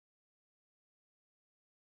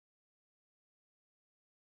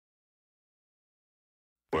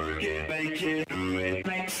Work it, make it, do it,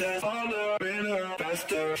 makes us harder, better,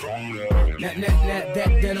 faster, stronger.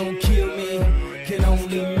 That don't kill me, can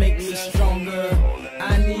only make me stronger.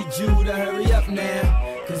 I need you to hurry up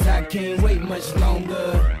now, cause I can't wait much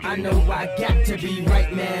longer. I know I got to be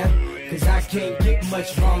right now, cause I can't get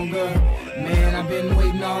much stronger. Man, I've been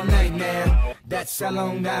waiting all night now, that's how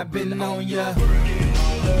long I've been on ya.